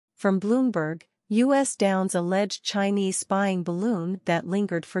From Bloomberg, U.S. downs alleged Chinese spying balloon that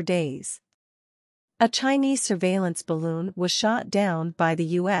lingered for days. A Chinese surveillance balloon was shot down by the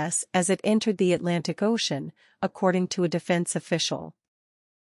U.S. as it entered the Atlantic Ocean, according to a defense official.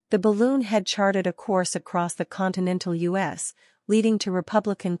 The balloon had charted a course across the continental U.S., leading to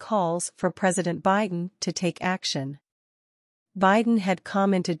Republican calls for President Biden to take action. Biden had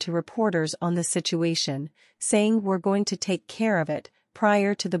commented to reporters on the situation, saying "We're going to take care of it,"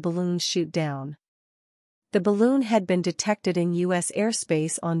 prior to the balloon's shoot-down. The balloon had been detected in U.S.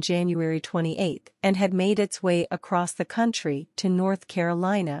 airspace on January 28 and had made its way across the country to North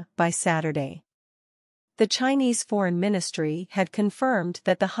Carolina by Saturday. The Chinese Foreign Ministry had confirmed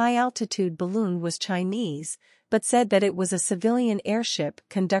that the high-altitude balloon was Chinese, but said that it was a civilian airship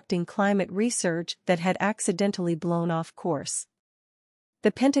conducting climate research that had accidentally blown off course.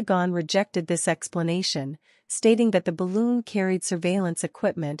 The Pentagon rejected this explanation, stating that the balloon carried surveillance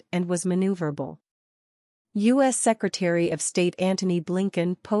equipment and was maneuverable. U.S. Secretary of State Antony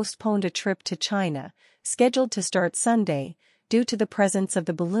Blinken postponed a trip to China, scheduled to start Sunday, due to the presence of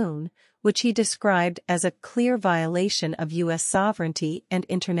the balloon, which he described as a clear violation of U.S. sovereignty and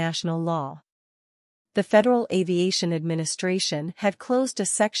international law. The Federal Aviation Administration had closed a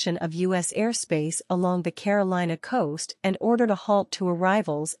section of U.S. airspace along the Carolina coast and ordered a halt to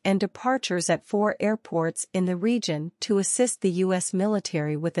arrivals and departures at 4 airports in the region to assist the U.S.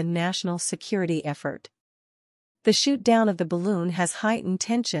 military with a national security effort. The shoot-down of the balloon has heightened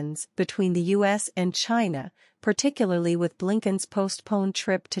tensions between the U.S. and China, particularly with Blinken's postponed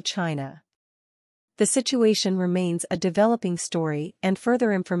trip to China. The situation remains a developing story and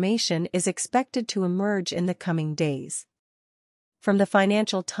further information is expected to emerge in the coming days. From the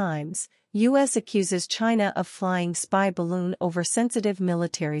Financial Times, U.S. accuses China of flying spy balloon over sensitive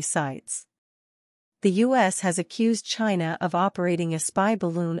military sites. The U.S. has accused China of operating a spy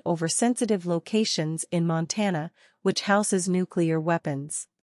balloon over sensitive locations in Montana, which houses nuclear weapons.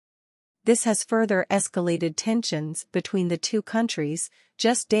 This has further escalated tensions between the two countries,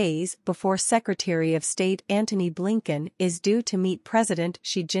 just days before Secretary of State Antony Blinken is due to meet President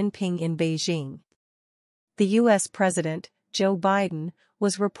Xi Jinping in Beijing. The U.S. President, Joe Biden,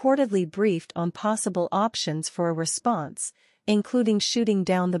 was reportedly briefed on possible options for a response, including shooting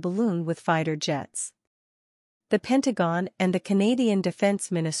down the balloon with fighter jets. The Pentagon and the Canadian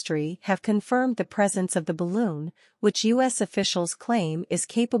Defense Ministry have confirmed the presence of the balloon, which U.S. officials claim is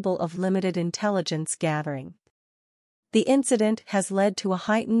capable of limited intelligence gathering. The incident has led to a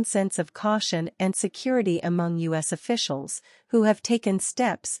heightened sense of caution and security among U.S. officials, who have taken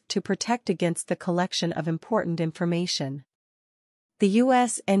steps to protect against the collection of important information. The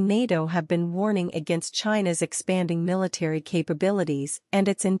U.S. and NATO have been warning against China's expanding military capabilities and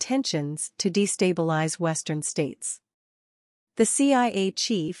its intentions to destabilize Western states. The CIA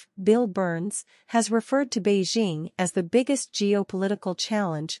chief, Bill Burns, has referred to Beijing as the biggest geopolitical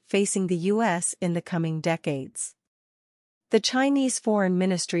challenge facing the U.S. in the coming decades. The Chinese Foreign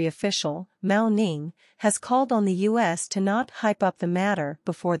Ministry official, Mao Ning, has called on the U.S. to not hype up the matter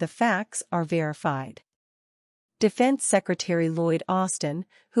before the facts are verified. Defense Secretary Lloyd Austin,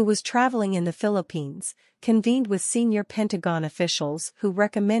 who was traveling in the Philippines, convened with senior Pentagon officials who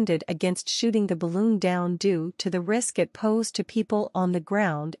recommended against shooting the balloon down due to the risk it posed to people on the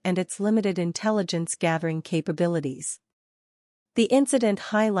ground and its limited intelligence gathering capabilities. The incident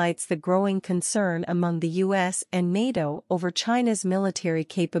highlights the growing concern among the U.S. and NATO over China's military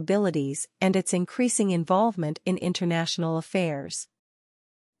capabilities and its increasing involvement in international affairs.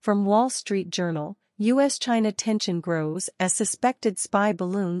 From Wall Street Journal, U.S.-China tension grows as suspected spy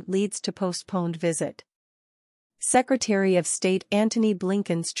balloon leads to postponed visit. Secretary of State Antony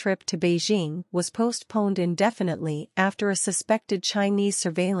Blinken's trip to Beijing was postponed indefinitely after a suspected Chinese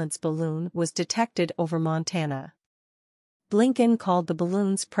surveillance balloon was detected over Montana. Blinken called the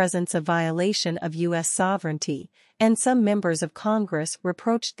balloon's presence a violation of U.S. sovereignty, and some members of Congress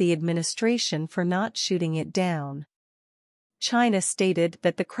reproached the administration for not shooting it down. China stated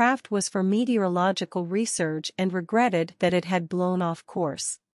that the craft was for meteorological research and regretted that it had blown off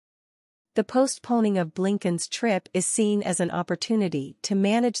course. The postponing of Blinken's trip is seen as an opportunity to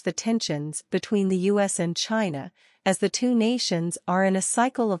manage the tensions between the U.S. and China, as the two nations are in a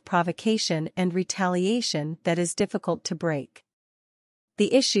cycle of provocation and retaliation that is difficult to break.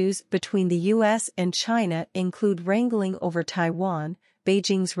 The issues between the U.S. and China include wrangling over Taiwan,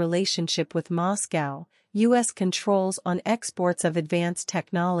 Beijing's relationship with Moscow, U.S. controls on exports of advanced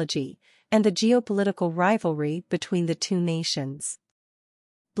technology, and the geopolitical rivalry between the two nations.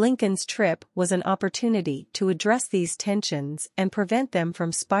 Blinken's trip was an opportunity to address these tensions and prevent them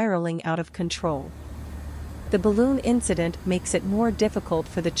from spiraling out of control. The balloon incident makes it more difficult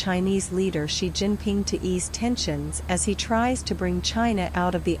for the Chinese leader Xi Jinping to ease tensions as he tries to bring China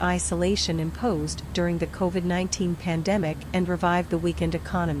out of the isolation imposed during the COVID-19 pandemic and revive the weakened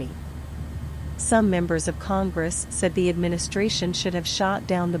economy. Some members of Congress said the administration should have shot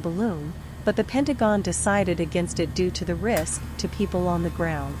down the balloon, but the Pentagon decided against it due to the risk to people on the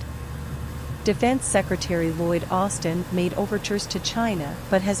ground. Defense Secretary Lloyd Austin made overtures to China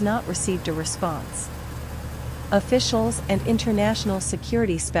but has not received a response. Officials and international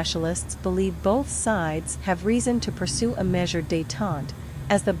security specialists believe both sides have reason to pursue a measured détente,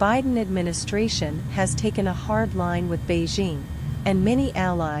 as the Biden administration has taken a hard line with Beijing, and many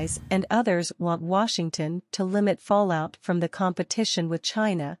allies and others want Washington to limit fallout from the competition with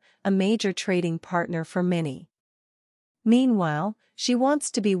China, a major trading partner for many. Meanwhile, Xi wants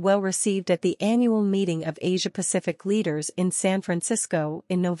to be well received at the annual meeting of Asia-Pacific leaders in San Francisco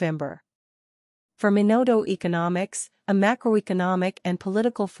in November. For Minuto Economics, a macroeconomic and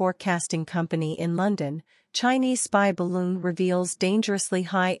political forecasting company in London, Chinese spy balloon reveals dangerously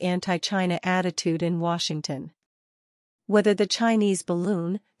high anti-China attitude in Washington. Whether the Chinese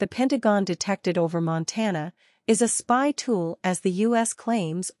balloon, the Pentagon detected over Montana, is a spy tool as the U.S.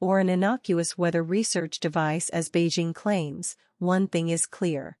 claims or an innocuous weather research device as Beijing claims, one thing is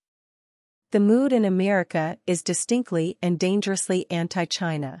clear. The mood in America is distinctly and dangerously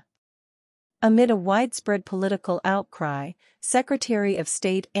anti-China. Amid a widespread political outcry, Secretary of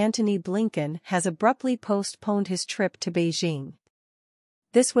State Antony Blinken has abruptly postponed his trip to Beijing.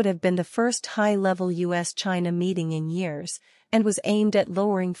 This would have been the first high-level U.S.-China meeting in years, and was aimed at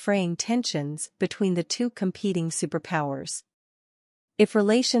lowering fraying tensions between the two competing superpowers. If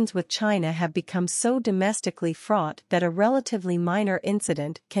relations with China have become so domestically fraught that a relatively minor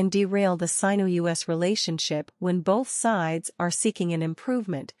incident can derail the Sino-US relationship when both sides are seeking an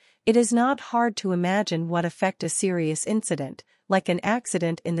improvement, it is not hard to imagine what effect a serious incident, like an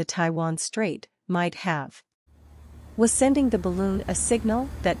accident in the Taiwan Strait, might have. Was sending the balloon a signal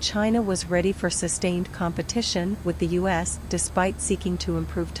that China was ready for sustained competition with the US despite seeking to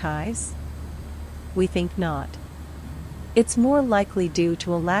improve ties? We think not. It's more likely due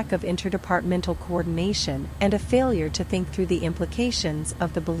to a lack of interdepartmental coordination and a failure to think through the implications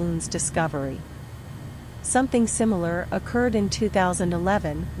of the balloon's discovery. Something similar occurred in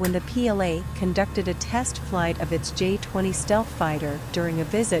 2011 when the PLA conducted a test flight of its J-20 stealth fighter during a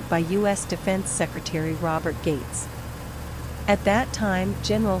visit by U.S. Defense Secretary Robert Gates. At that time,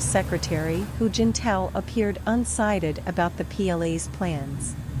 General Secretary Hu Jintao appeared unsided about the PLA's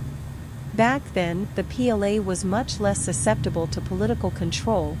plans. Back then, the PLA was much less susceptible to political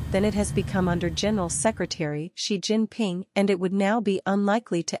control than it has become under General Secretary Xi Jinping, and it would now be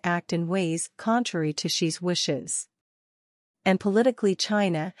unlikely to act in ways contrary to Xi's wishes. And politically,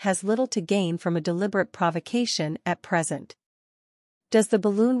 China has little to gain from a deliberate provocation at present. Does the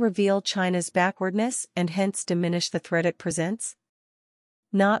balloon reveal China's backwardness and hence diminish the threat it presents?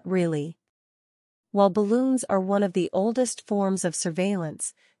 Not really. While balloons are one of the oldest forms of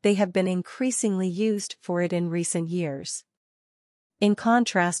surveillance, they have been increasingly used for it in recent years. In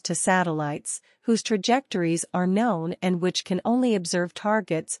contrast to satellites, whose trajectories are known and which can only observe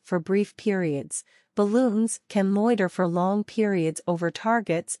targets for brief periods, balloons can loiter for long periods over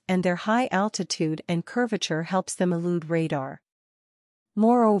targets, and their high altitude and curvature helps them elude radar.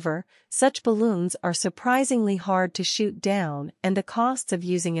 Moreover, such balloons are surprisingly hard to shoot down, and the costs of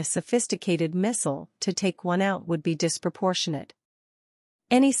using a sophisticated missile to take one out would be disproportionate.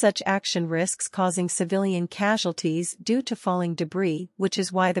 Any such action risks causing civilian casualties due to falling debris, which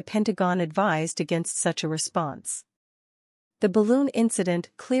is why the Pentagon advised against such a response. The balloon incident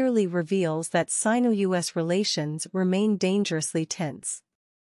clearly reveals that Sino-US relations remain dangerously tense.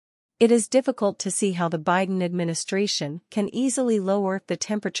 It is difficult to see how the Biden administration can easily lower the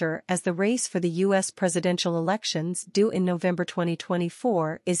temperature as the race for the U.S. presidential elections due in November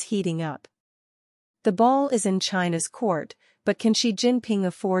 2024 is heating up. The ball is in China's court, but can Xi Jinping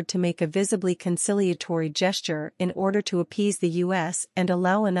afford to make a visibly conciliatory gesture in order to appease the U.S. and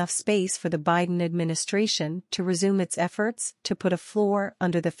allow enough space for the Biden administration to resume its efforts to put a floor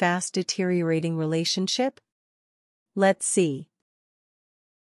under the fast deteriorating relationship? Let's see.